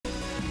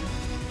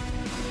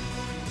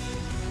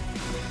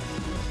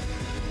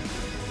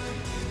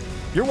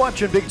You're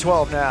watching Big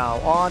 12 now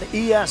on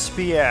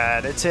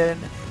ESPN. It's an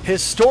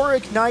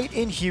historic night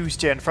in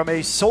Houston from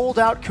a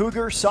sold-out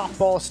Cougar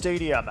softball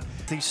stadium.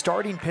 The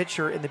starting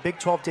pitcher in the Big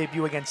 12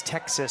 debut against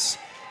Texas.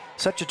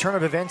 Such a turn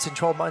of events in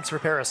 12 months for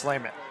Paris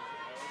Lehman.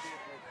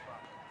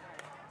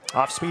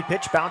 Off-speed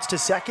pitch, bounce to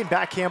second,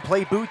 backhand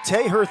play,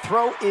 Boutte. Her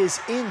throw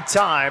is in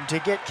time to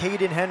get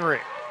Caden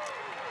Henry.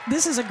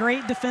 This is a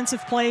great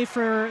defensive play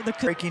for the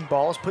breaking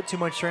balls, put too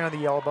much strain on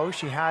the elbow.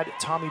 She had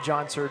Tommy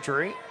John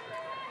surgery.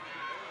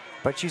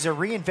 But she's a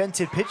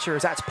reinvented pitcher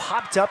as that's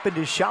popped up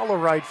into shallow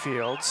right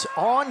fields.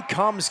 On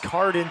comes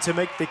Carden to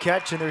make the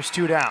catch, and there's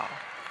two down.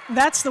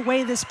 That's the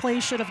way this play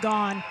should have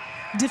gone.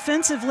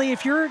 Defensively,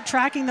 if you're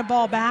tracking the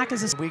ball back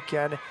as a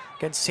weekend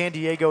against San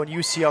Diego and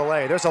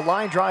UCLA. There's a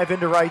line drive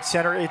into right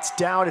center. It's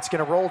down. It's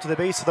going to roll to the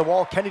base of the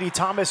wall. Kennedy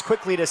Thomas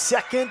quickly to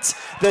second.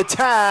 The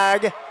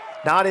tag,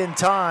 not in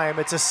time.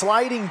 It's a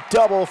sliding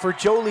double for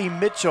Jolie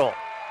Mitchell.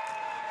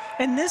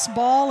 And this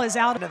ball is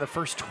out in the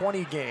first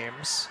 20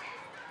 games.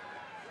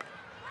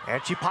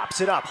 And she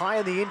pops it up high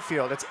in the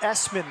infield. It's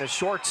Esmond, the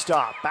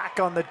shortstop, back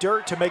on the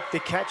dirt to make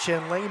the catch,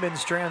 and Lehman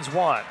strands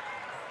one.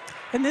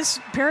 And this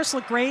Paris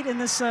looked great in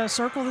this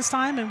circle this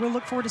time, and we'll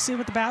look forward to seeing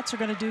what the bats are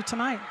going to do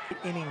tonight.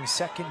 Inning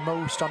second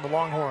most on the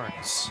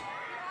Longhorns.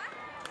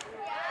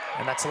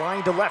 And that's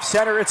lined to left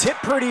center. It's hit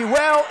pretty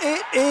well.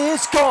 It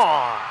is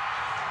gone.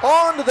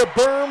 Onto the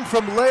berm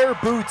from Lair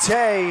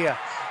Boutte,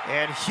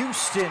 and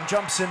Houston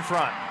jumps in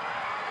front.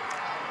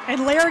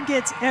 And Lair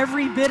gets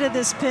every bit of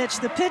this pitch.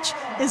 The pitch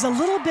is a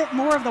little bit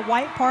more of the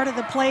white part of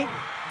the plate,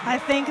 I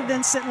think,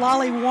 than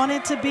Sitlali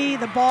wanted to be.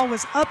 The ball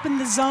was up in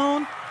the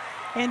zone,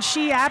 and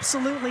she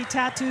absolutely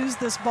tattoos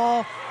this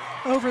ball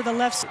over the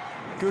left.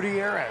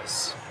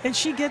 Gutierrez. And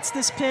she gets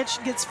this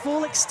pitch, gets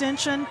full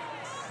extension,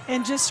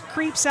 and just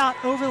creeps out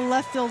over the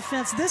left field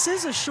fence. This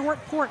is a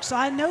short porch, so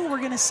I know we're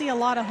going to see a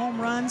lot of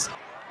home runs.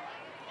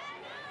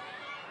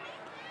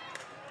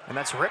 And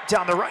that's ripped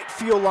down the right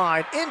field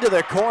line into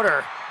the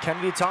corner.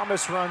 Kennedy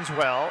Thomas runs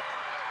well.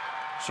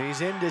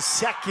 She's into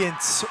second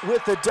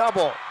with a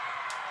double.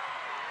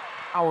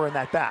 Power in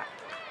that bat.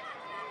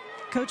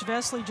 Coach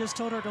Vesley just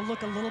told her to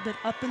look a little bit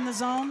up in the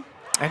zone.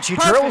 And she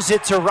drills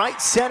it to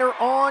right center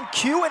on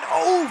cue and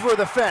over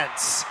the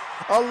fence.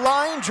 A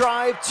line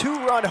drive,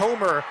 two-run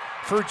homer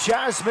for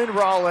Jasmine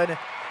Rollin.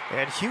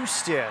 And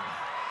Houston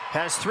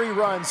has 3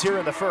 runs here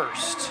in the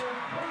first.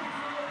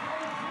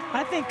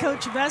 I think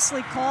Coach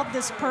Vesley called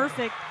this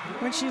perfect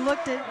when she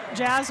looked at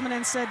Jasmine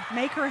and said,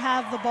 make her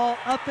have the ball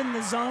up in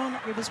the zone.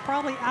 It was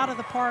probably out of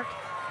the park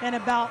in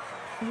about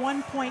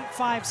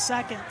 1.5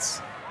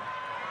 seconds.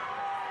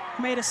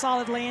 Made a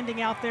solid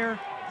landing out there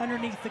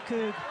underneath the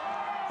Coug.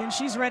 And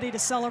she's ready to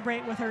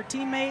celebrate with her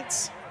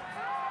teammates.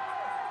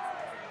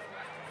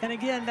 And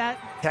again, that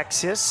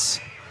Texas,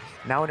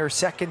 now in her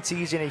second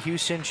season at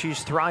Houston,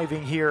 she's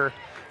thriving here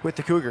with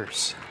the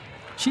Cougars.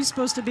 She's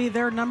supposed to be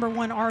their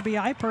 #1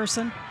 RBI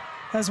person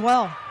as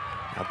well.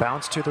 A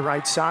bounce to the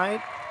right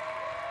side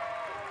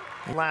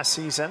last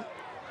season.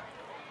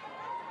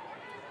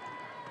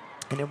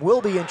 And it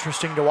will be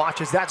interesting to watch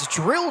as that's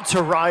drilled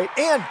to right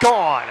and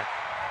gone.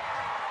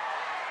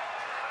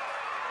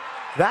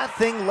 That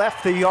thing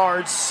left the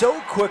yard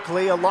so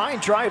quickly. A line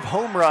drive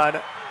home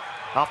run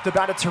off the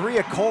bat of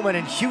Taria Coleman,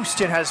 and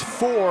Houston has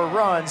 4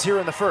 runs here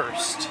in the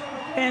first.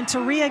 And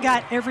Taria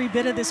got every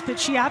bit of this pitch.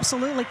 She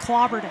absolutely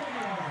clobbered it.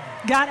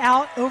 Got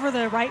out over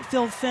the right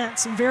field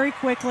fence very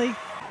quickly.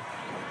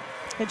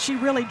 And she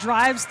really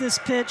drives this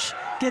pitch,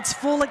 gets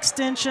full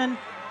extension,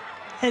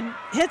 and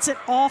hits it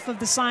off of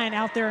the sign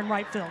out there in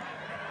right field.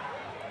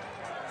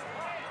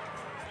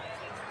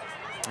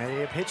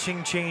 A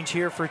pitching change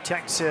here for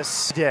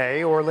Texas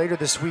today or later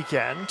this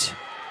weekend.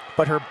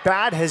 But her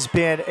bat has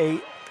been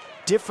a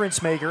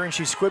difference maker, and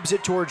she squibs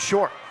it towards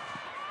short.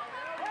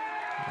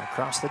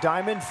 Across the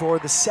diamond for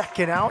the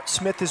second out.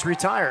 Smith is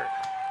retired.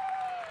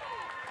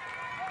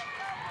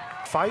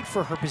 Fight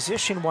for her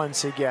position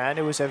once again.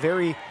 It was a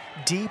very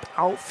deep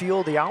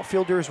outfield. The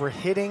outfielders were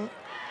hitting.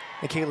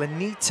 Michaela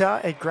Nita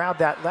had grabbed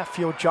that left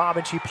field job,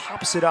 and she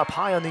pops it up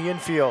high on the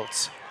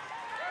infield.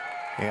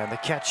 And the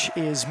catch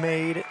is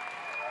made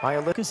by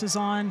a focus is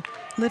on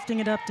lifting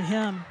it up to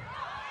him.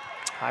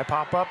 High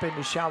pop up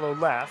into shallow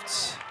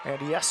left.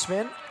 Andy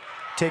Esmond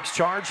takes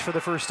charge for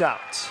the first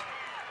out.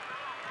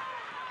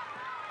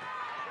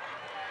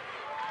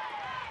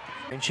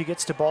 And she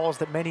gets to balls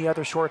that many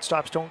other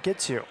shortstops don't get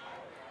to.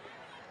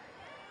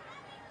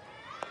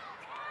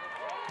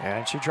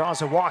 And she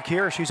draws a walk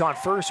here. She's on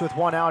first with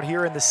 1 out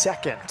here in the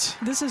second.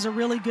 This is a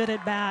really good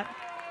at-bat.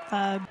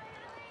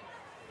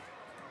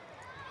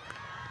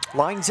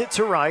 Lines it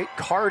to right.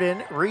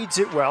 Carden reads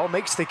it well,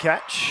 makes the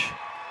catch.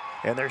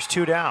 And there's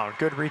 2 down.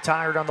 Good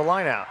retired on the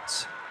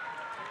lineouts.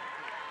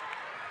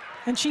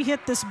 And she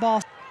hit this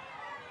ball.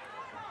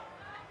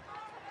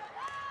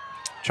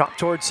 Chop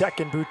towards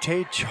second.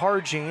 Boutte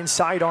charging.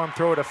 Sidearm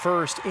throw to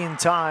first in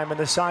time, and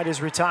the side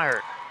is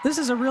retired. This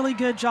is a really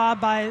good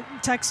job by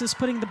Texas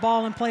putting the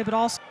ball in play, but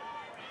also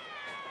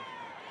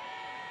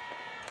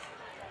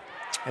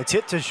It's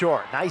hit to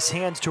short. Nice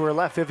hands to her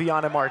left,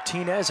 Viviana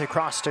Martinez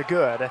across to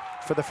good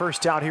for the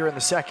first down here in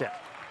the second.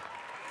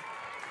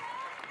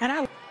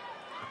 And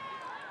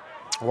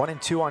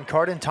 1-2 on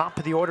Carden. Top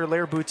of the order,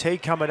 Lair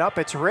Boutte coming up.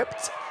 It's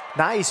ripped.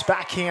 Nice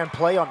backhand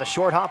play on the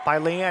short hop by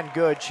Leanne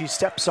Good. She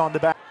steps on the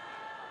back.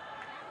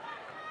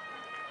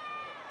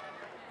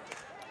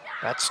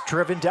 That's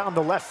driven down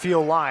the left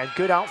field line.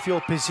 Good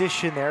outfield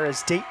position there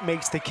as Dayton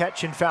makes the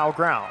catch in foul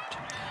ground.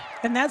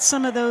 And that's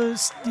some of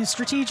those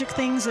strategic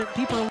things that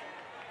people.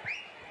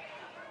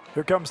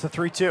 Here comes the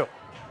 3-2.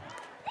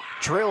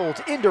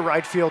 Drilled into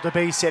right field to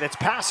base hit. It's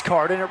past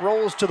Carden. It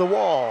rolls to the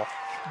wall.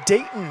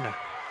 Dayton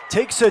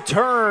takes a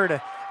turn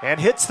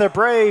and hits the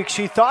brake.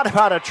 She thought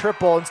about a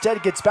triple.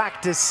 Instead gets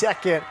back to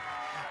second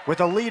with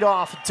a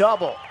leadoff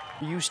double.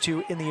 Used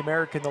to in the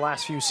American the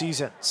last few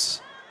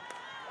seasons.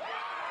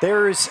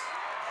 There's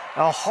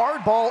a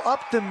hard ball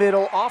up the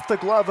middle off the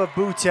glove of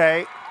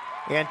Boutte.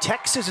 And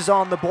Texas is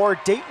on the board.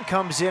 Dayton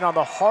comes in on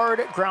the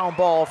hard ground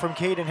ball from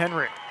Caden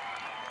Henry.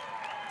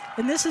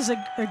 And this is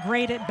a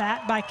great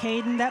at-bat by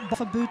Caden. That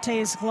ball of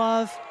Boutte's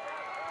glove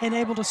and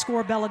able to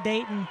score Bella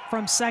Dayton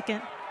from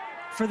second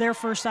for their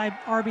first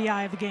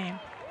RBI of the game.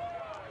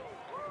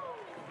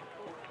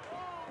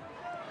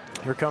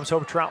 Here comes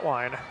Hope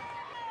Troutwine.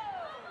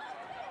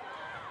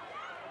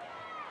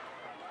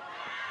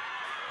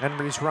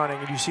 Henry's running,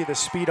 and you see the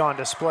speed on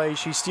display.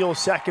 She steals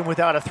second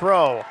without a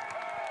throw.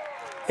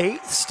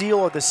 8th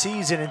steal of the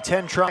season in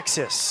 10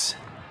 Texas.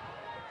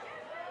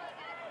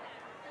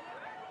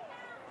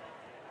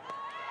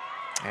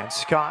 And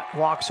Scott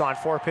walks on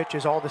 4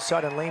 pitches. All of a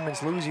sudden,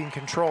 Lehman's losing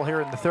control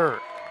here in the third.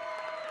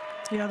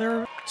 Yeah,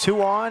 they're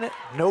 2 on,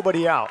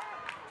 nobody out.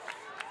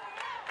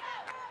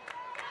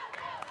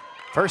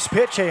 First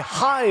pitch, a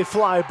high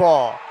fly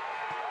ball.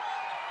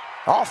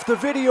 Off the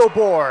video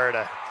board.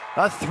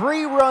 A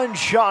 3-run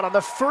shot on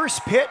the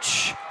first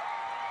pitch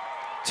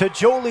to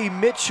Jolie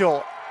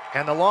Mitchell.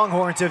 And the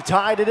Longhorns have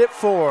tied it at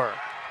 4.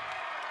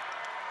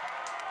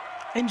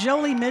 And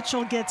Jolie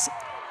Mitchell gets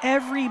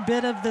every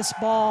bit of this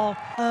ball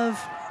of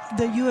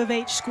the U of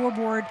H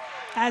scoreboard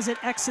as it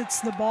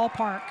exits the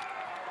ballpark.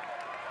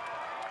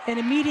 And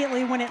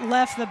immediately when it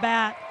left the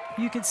bat,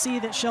 you could see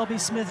that Shelby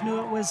Smith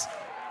knew it was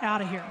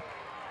out of here.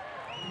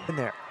 In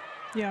there.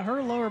 Yeah,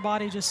 her lower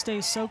body just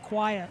stays so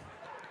quiet.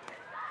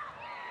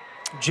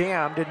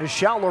 Jammed into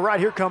shallow right.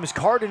 Here comes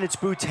Carden. It's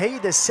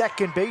Boutte, the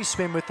second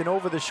baseman, with an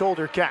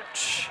over-the-shoulder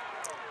catch.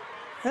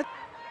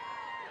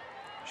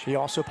 She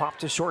also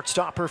popped a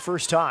shortstop her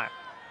first time.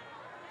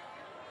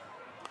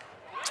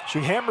 She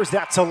hammers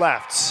that to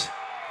left.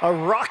 A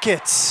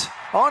rocket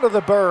onto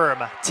the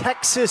berm.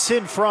 Texas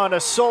in front. A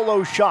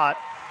solo shot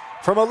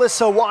from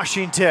Alyssa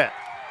Washington.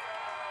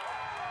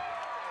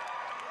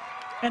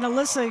 And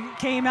Alyssa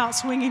came out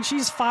swinging.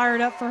 She's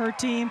fired up for her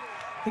team,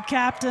 the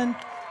captain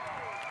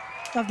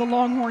of the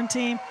Longhorn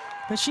team.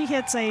 But she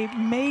hits a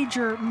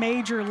major,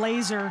 major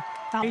laser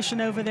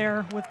operation over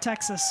there with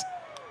Texas.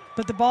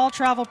 But the ball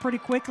traveled pretty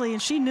quickly,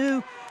 and she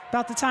knew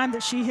about the time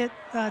that she hit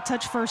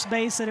touch first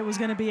base that it was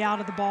going to be out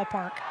of the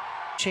ballpark.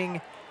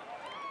 Pitching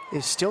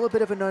is still a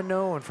bit of an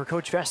unknown for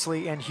Coach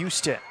Vesely and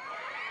Houston.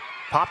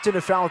 Popped into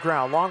foul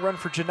ground. Long run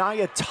for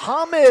Janiyah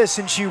Thomas,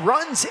 and she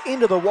runs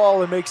into the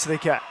wall and makes the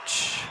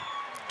catch.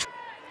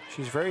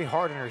 She's very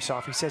hard on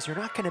herself. He says, you're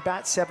not going to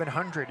bat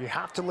 700. You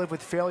have to live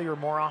with failure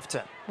more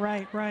often.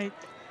 Right, right.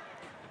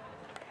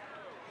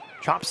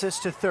 Chops this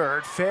to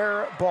third.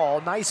 Fair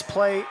ball. Nice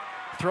play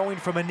throwing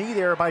from a knee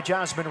there by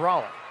Jasmine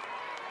Rollin.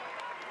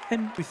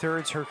 And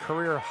 2/3 her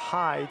career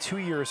high 2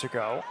 years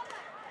ago.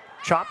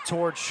 Chopped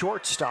towards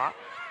shortstop.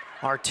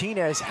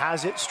 Martinez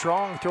has it.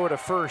 Strong throw to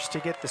first to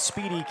get the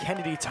speedy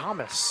Kennedy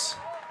Thomas.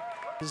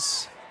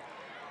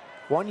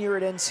 1 year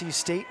at NC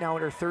State, now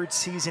in her 3rd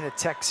season at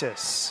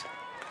Texas.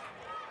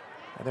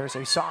 And there's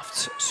a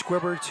soft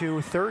squibber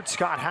to third.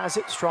 Scott has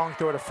it. Strong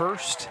throw to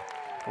first.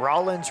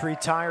 Rollins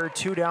retired.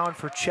 2 down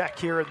for check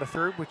here in the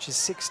third, which is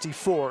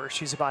 64.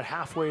 She's about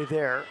halfway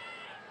there.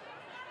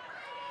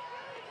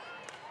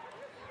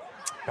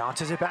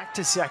 Bounces it back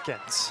to second.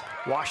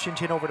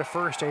 Washington over to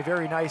first. A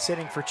very nice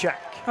inning for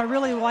check. I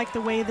really like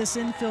the way this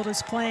infield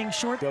is playing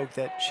short.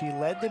 That she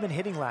led them in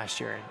hitting last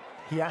year. And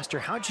he asked her,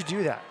 how'd you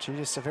do that? She's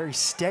just a very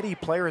steady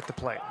player at the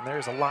plate. And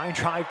there's a line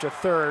drive to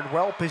third.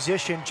 Well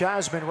positioned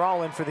Jasmine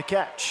Rollin for the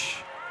catch.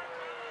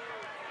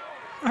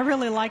 I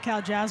really like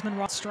how Jasmine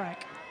Rollin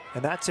strike.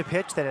 And that's a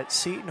pitch that at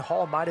Seton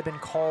Hall might have been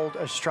called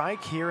a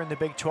strike. Here in the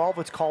Big 12,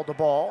 it's called a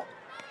ball.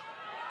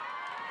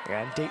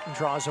 And Dayton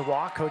draws a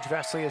walk. Coach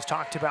Vesely has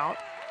talked about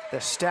the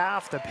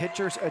staff, the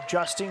pitchers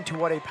adjusting to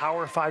what a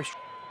Power 5.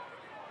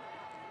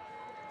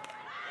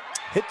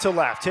 Hit to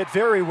left, hit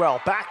very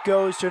well. Back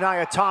goes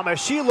Janiyah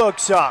Thomas. She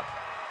looks up.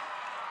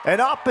 An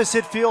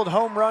opposite field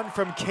home run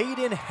from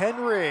Caden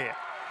Henry.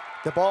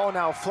 The ball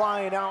now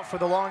flying out for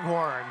the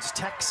Longhorns.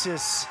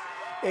 Texas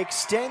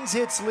extends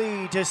its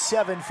lead to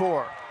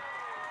 7-4.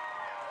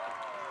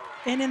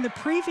 And in the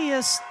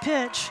previous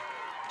pitch,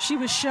 she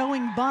was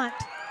showing bunt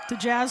to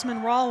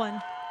Jasmine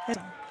Rollin.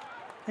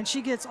 And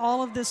she gets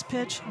all of this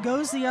pitch,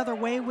 goes the other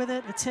way with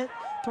it. It's hit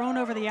thrown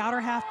over the outer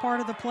half part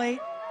of the plate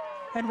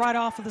and right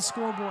off of the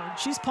scoreboard.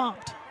 She's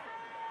pumped.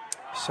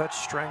 Such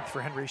strength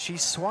for Henry. She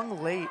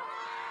swung late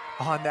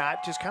on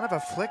that, just kind of a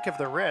flick of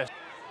the wrist.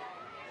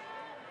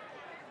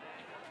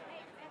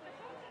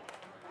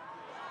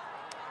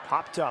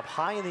 Popped up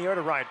high in the air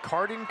to right.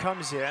 Carden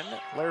comes in.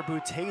 Lair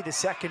Boutte, the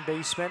second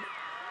baseman,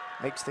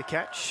 makes the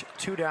catch.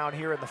 2 down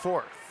here in the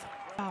 4th.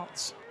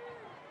 Outs.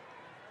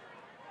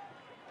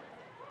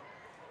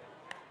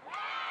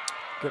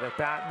 Good at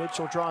bat.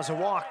 Mitchell draws a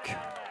walk.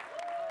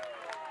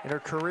 In her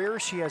career,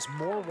 she has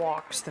more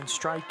walks than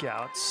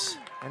strikeouts.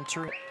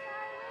 Entering.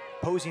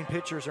 Opposing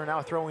pitchers are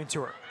now throwing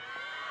to her.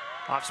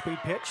 Off-speed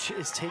pitch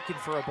is taken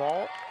for a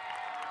ball.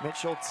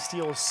 Mitchell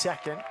steals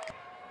second.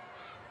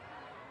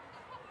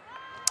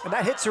 And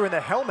that hits her in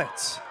the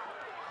helmet.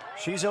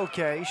 She's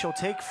okay. She'll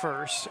take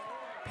first.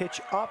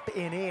 Pitch up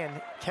and in.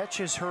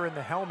 Catches her in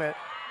the helmet.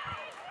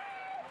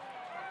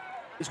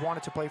 She's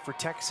wanted to play for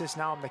Texas.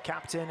 Now I'm the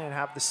captain and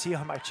have the C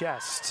on my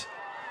chest.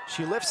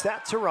 She lifts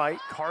that to right.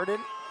 Carden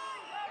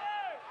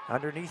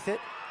underneath it.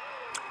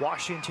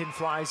 Washington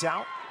flies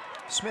out.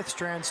 Smith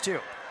strands too.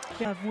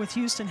 With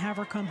Houston, have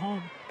her come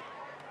home.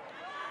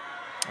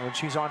 And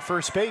she's on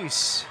first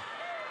base.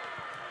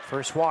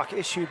 First walk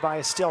issued by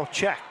Estelle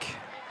Check.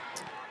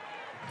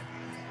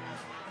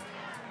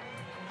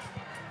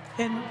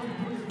 And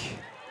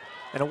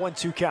a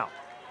 1-2 count.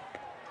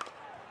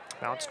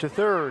 Bounce to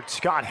third.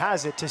 Scott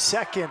has it to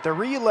second. The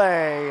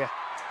relay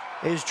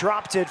is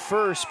dropped at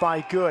first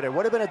by Good. It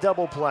would have been a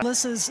double play.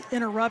 Alyssa's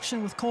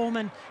interruption with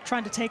Coleman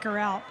trying to take her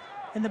out,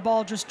 and the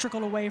ball just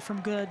trickled away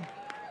from Good.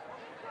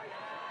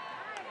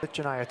 With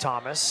Janiyah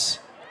Thomas,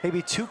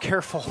 maybe too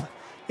careful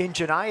in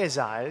Janiyah's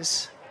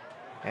eyes.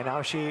 And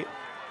now she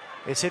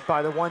is hit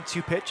by the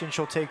 1-2 pitch, and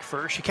she'll take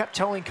first. She kept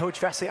telling Coach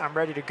Vesely, I'm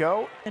ready to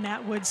go. And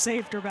Atwood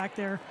saved her back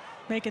there,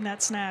 making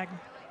that snag.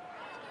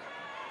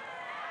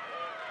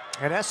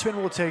 And Espen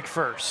will take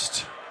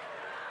first.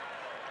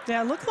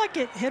 Yeah, it looked like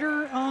it hit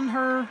her on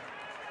her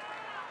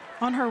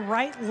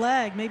right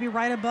leg, maybe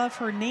right above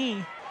her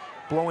knee.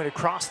 Blowing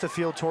across the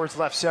field towards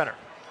left center.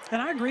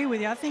 And I agree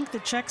with you. I think the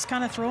Czech's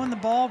kind of throwing the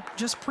ball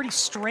just pretty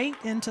straight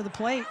into the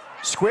plate.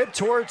 Squibb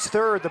towards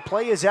third. The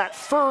play is at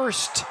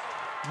first.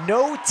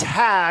 No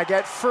tag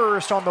at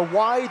first on the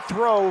wide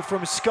throw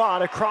from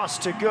Scott across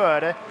to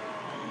Good.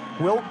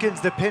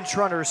 Wilkins, the pinch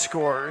runner,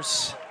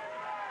 scores.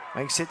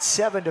 Makes it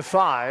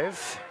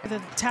 7-5. The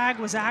tag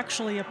was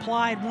actually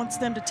applied. Wants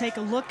them to take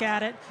a look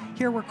at it.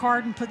 Here where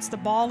Carden puts the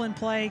ball in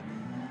play.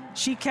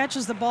 She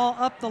catches the ball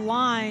up the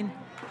line.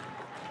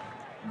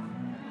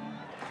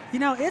 You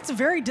know, it's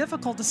very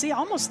difficult to see. I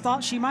almost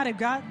thought she might have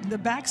got the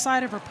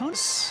backside of her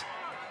opponent.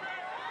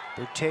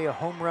 Boutte, a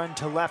home run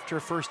to left her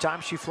first time.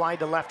 She flied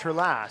to left her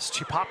last.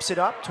 She pops it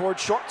up towards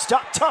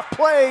shortstop. Tough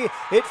play.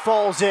 It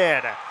falls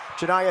in.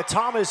 Janiyah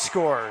Thomas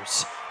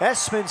scores.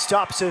 Espen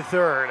stops at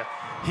third.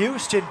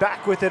 Houston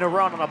back within a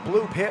run on a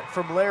bloop hit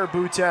from Lair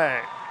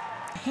Boutte.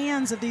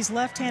 Hands of these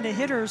left-handed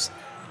hitters,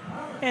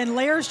 and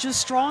Lair's just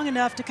strong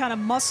enough to kind of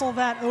muscle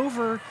that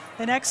over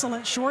an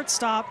excellent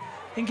shortstop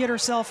and get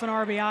herself an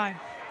RBI.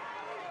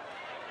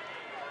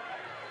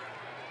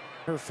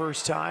 Her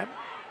first time.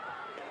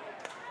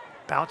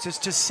 Bounces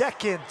to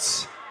second.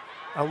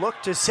 A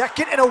look to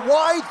second and a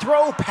wide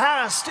throw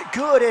past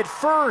Good at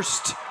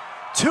first.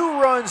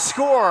 2-run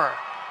score.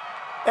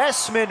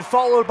 Espen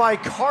followed by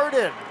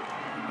Carden.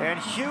 And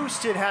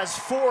Houston has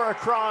 4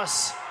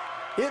 across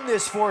in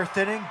this 4th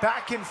inning.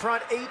 Back in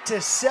front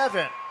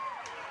 8-7.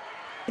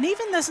 And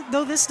even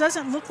though this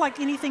doesn't look like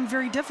anything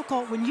very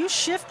difficult, when you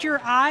shift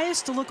your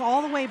eyes to look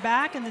all the way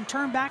back and then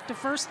turn back to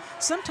first,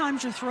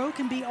 sometimes your throw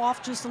can be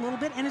off just a little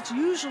bit, and it's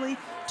usually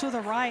to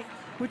the right,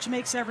 which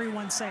makes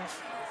everyone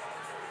safe.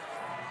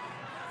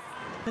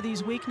 But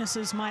these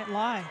weaknesses might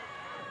lie.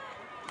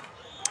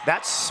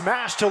 That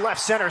smash to left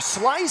center,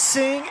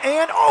 slicing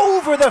and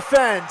over the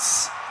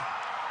fence.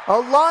 A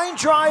line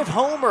drive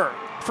homer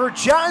for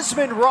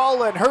Jasmine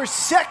Rollin, her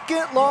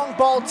second long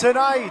ball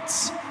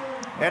tonight.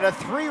 And a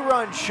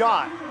 3-run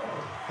shot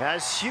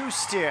as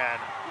Houston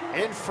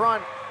in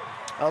front.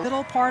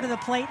 Middle part of the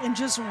plate and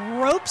just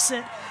ropes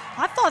it.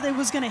 I thought it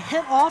was going to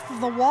hit off of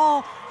the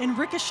wall and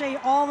ricochet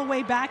all the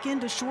way back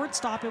into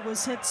shortstop. It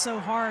was hit so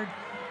hard.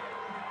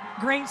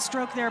 Great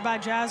stroke there by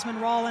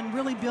Jasmine Rollin,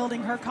 really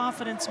building her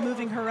confidence,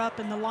 moving her up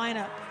in the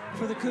lineup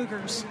for the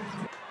Cougars.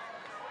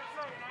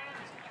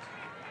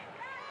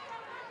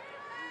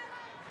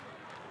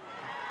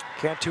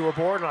 Cantu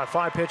aboard on a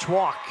 5-pitch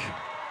walk.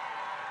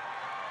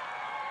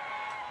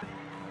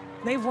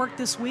 They've worked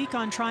this week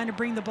on trying to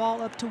bring the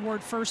ball up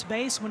toward first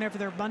base whenever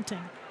they're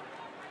bunting.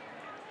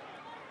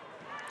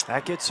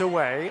 That gets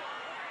away.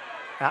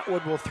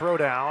 Atwood will throw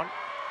down.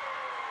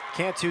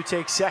 Cantu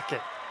takes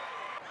second.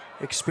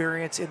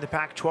 Experience in the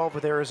Pac-12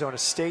 with Arizona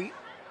State.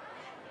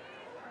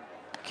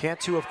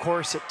 Cantu, of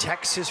course, at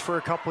Texas for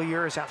a couple of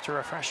years after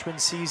a freshman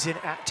season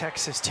at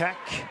Texas Tech.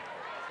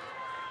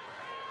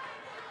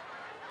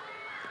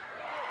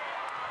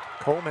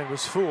 Coleman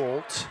was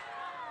fooled.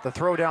 The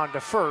throw down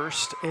to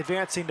first,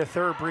 advancing to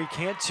third, Bree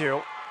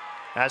Cantu,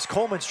 as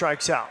Coleman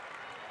strikes out.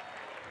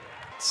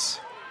 seconds.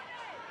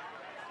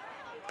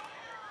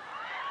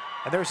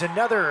 And there's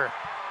another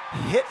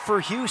hit for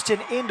Houston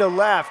into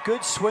left.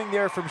 Good swing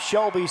there from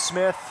Shelby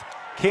Smith.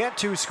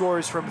 Cantu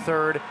scores from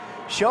third.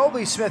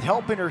 Shelby Smith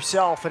helping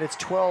herself, and it's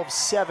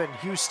 12-7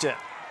 Houston.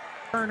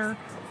 Turner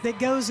that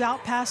goes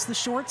out past the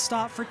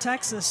shortstop for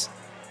Texas.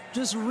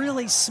 Just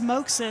really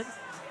smokes it.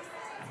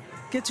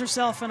 Gets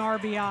herself an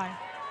RBI.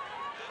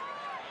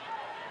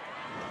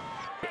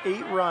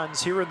 8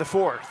 runs here in the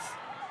fourth.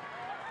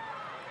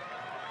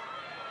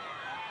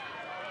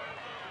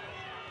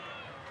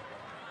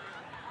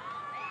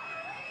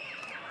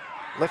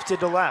 Lifted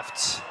to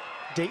left.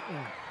 Dayton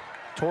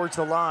towards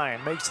the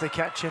line, makes the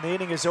catch, and the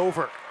inning is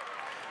over.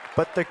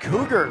 But the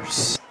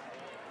Cougars,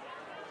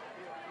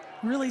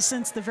 really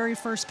since the very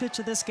first pitch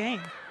of this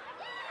game.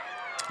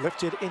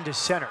 Lifted into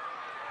center.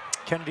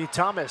 Kennedy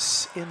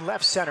Thomas in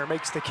left center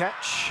makes the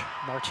catch.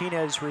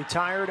 Martinez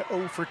retired,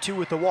 0 for 2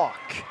 with the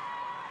walk.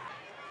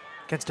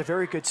 Against a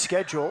very good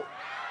schedule.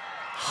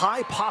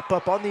 High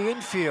pop-up on the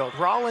infield.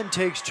 Rollin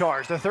takes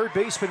charge. The third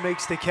baseman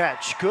makes the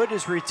catch. Good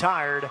is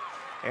retired,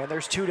 and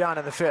there's 2 down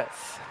in the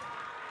fifth.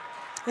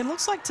 It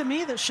looks like to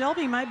me that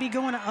Shelby might be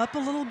going up a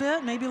little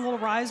bit, maybe a little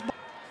rise.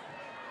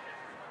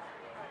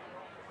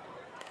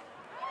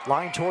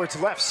 Line towards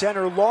left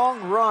center,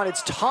 long run.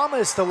 It's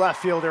Thomas, the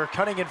left fielder,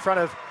 cutting in front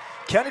of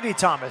Kennedy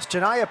Thomas.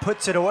 Janaya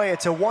puts it away.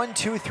 It's a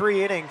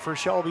 1-2-3 inning for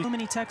Shelby. So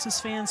many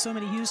Texas fans, so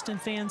many Houston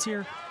fans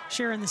here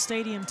sharing the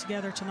stadium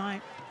together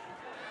tonight.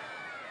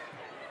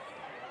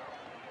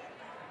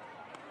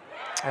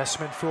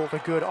 Esmond fooled a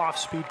good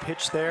off-speed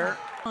pitch there.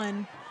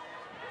 On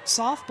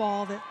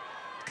softball that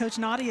Coach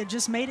Nadia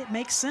just made it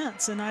make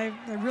sense, and I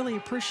really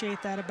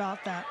appreciate that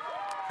about that.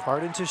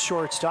 Cardin to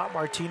shortstop.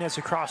 Martinez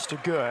across to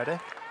good.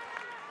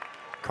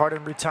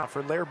 Cardin retired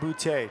for Lair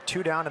Boutte.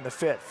 2 down in the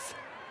fifth.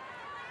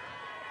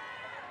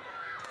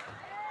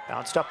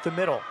 Bounced up the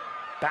middle.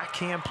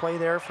 Backhand play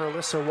there for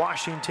Alyssa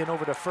Washington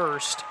over to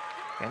first.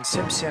 And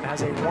Simpson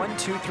has a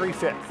 1-2-3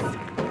 fifth.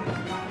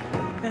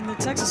 And the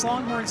Texas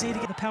Longhorns need to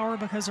get the power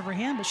because of her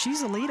hand, but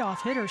she's a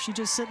leadoff hitter. She's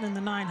just sitting in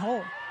the 9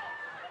 hole.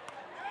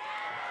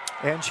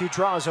 And she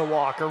draws a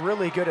walk. A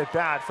really good at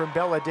bat from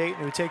Bella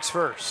Dayton, who takes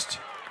first.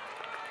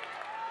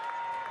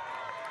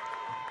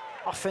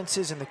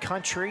 Offenses in the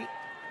country.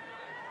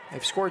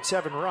 They've scored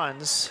 7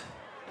 runs.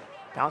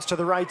 Bounce to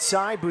the right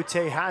side.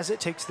 Boutte has it,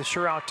 takes the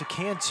sure out to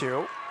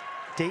Cantu.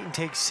 Dayton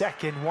takes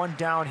second, 1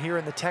 down here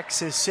in the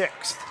Texas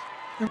 6th.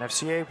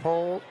 FCA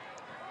poll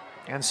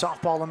and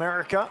Softball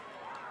America.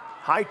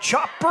 High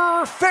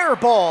chopper, fair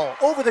ball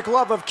over the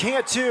glove of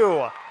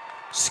Cantu.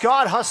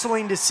 Scott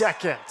hustling to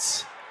second.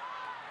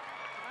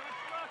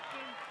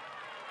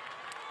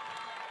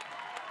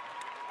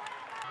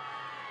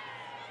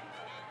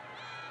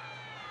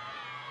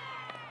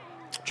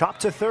 Chop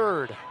to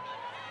third.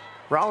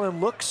 Rollin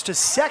looks to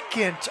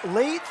second.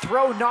 Late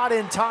throw, not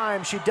in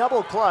time. She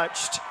double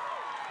clutched.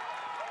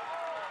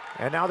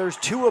 And now there's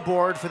 2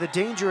 aboard for the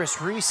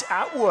dangerous Reese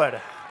Atwood.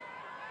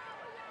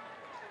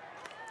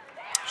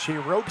 She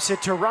ropes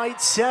it to right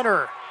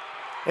center.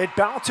 It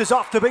bounces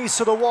off the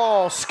base of the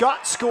wall.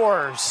 Scott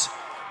scores.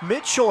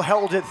 Mitchell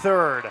held it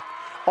third.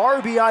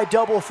 RBI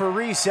double for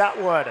Reese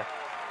Atwood.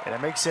 And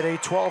it makes it a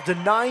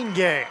 12-9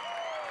 game.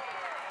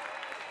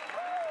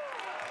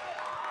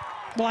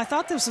 Well, I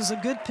thought this was a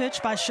good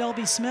pitch by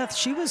Shelby Smith.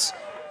 She was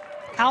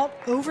out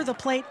over the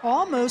plate,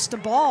 almost a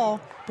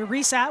ball, but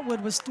Reese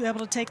Atwood was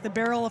able to take the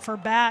barrel of her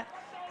bat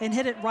and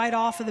hit it right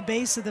off of the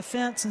base of the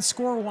fence and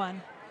score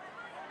one.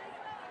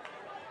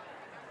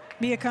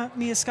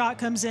 Mia Scott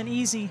comes in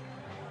easy.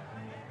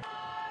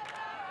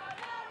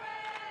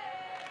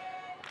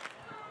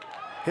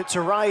 Hits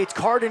her right,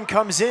 Cardin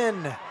comes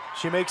in.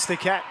 She makes the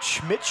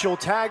catch. Mitchell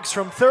tags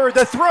from third.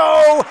 The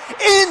throw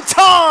in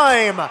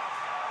time!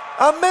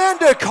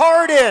 Amanda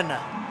Cardin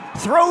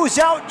throws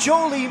out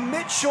Jolie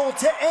Mitchell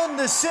to end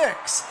the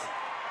 6th.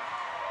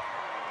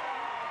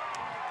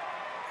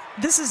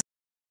 This is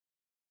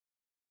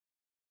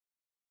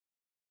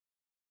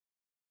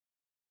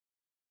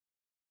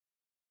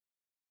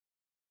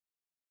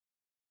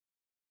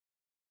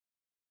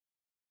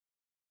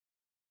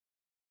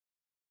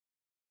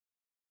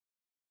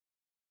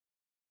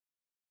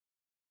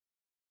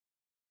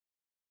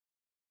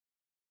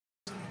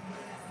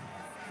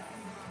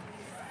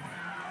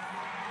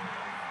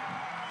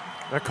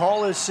the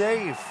call is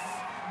safe.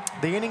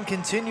 The inning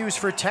continues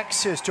for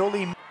Texas.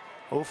 Jolie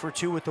 0 for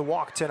 2 with the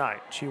walk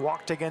tonight. She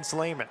walked against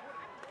Lehman.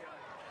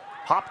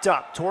 Hopped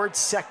up towards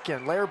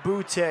second. Lair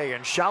Boutte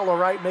and shallow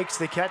right makes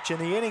the catch, and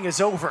the inning is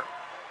over.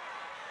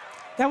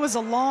 that was a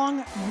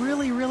long,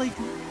 really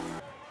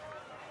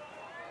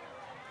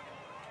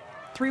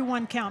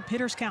 3-1 count,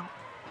 hitters count.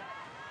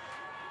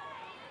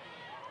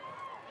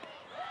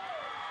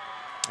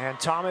 And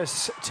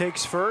Thomas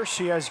takes first.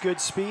 She has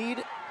good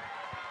speed.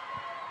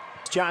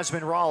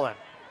 Jasmine Rollin.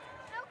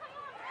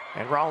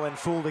 And Rollin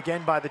fooled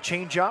again by the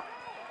changeup.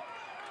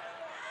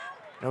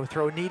 No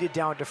throw needed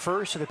down to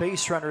first, so the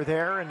base runner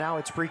there, and now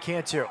it's Bree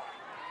Cantu.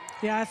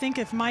 Yeah, I think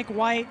if Mike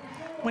White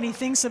when he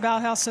thinks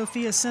about how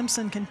Sophia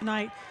Simpson can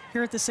tonight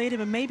here at the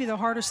stadium, and maybe the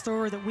hardest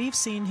thrower that we've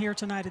seen here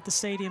tonight at the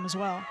stadium as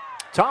well.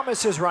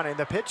 Thomas is running.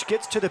 The pitch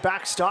gets to the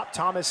backstop.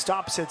 Thomas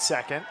stops at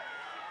second.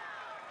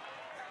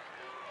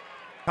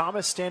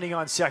 Thomas standing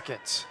on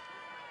second.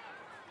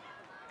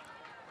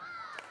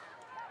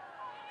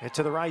 Hit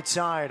to the right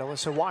side.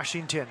 Alyssa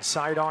Washington,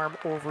 sidearm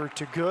over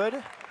to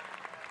Good.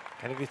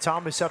 Kennedy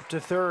Thomas up to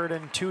third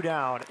and 2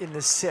 down in the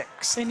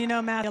 6th. And you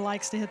know, Matt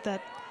likes to hit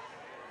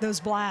those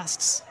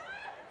blasts.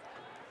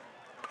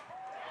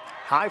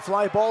 High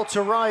fly ball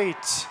to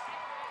right.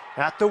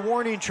 At the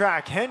warning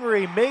track,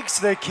 Henry makes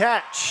the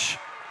catch.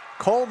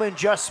 Coleman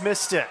just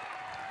missed it.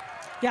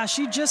 Yeah,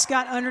 she just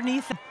got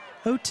underneath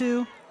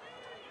 0-2.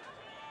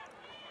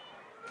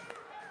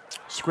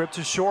 Script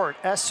to short.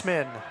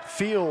 Esman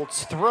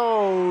fields,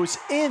 throws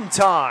in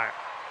time.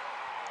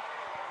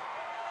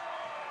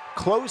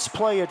 Close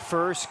play at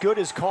first. Good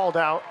is called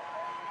out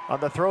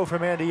on the throw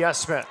from Andy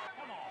Esman.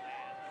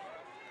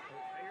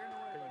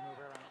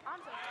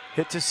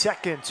 Hit to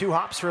second. 2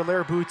 hops for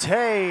Lair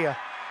Boutte.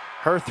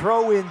 Her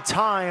throw in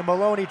time.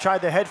 Maloney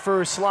tried the head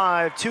first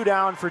slide. 2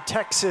 down for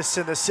Texas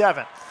in the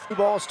 7th. 2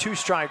 balls, 2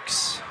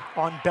 strikes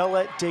on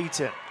Bella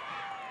Dayton.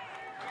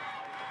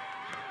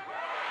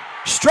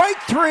 Strike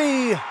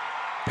 3.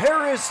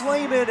 Paris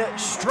Lehman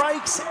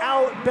strikes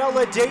out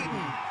Bella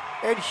Dayton.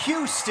 And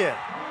Houston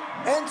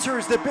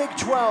enters the Big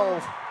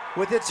 12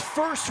 with its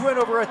first win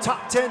over a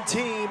top 10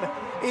 team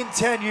in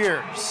 10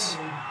 years.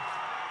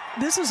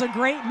 This is a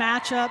great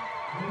matchup.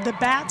 The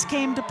bats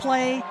came to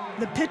play,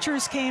 the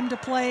pitchers came to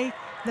play,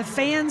 the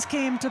fans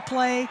came to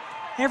play.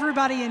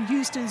 Everybody in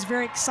Houston is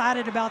very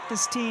excited about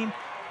this team.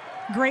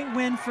 Great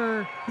win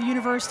for the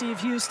University of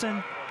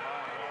Houston.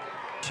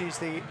 She's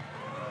the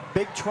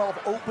Big 12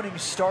 opening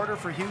starter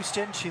for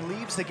Houston. She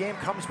leaves the game,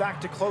 comes back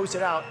to close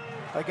it out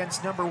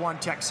against number 1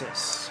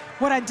 Texas.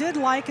 What I did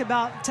like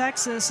about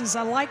Texas is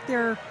I like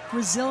their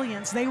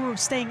resilience. They were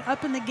staying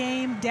up in the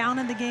game, down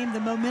in the game, the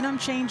momentum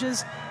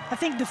changes. I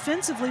think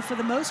defensively, for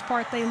the most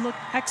part, they looked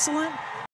excellent.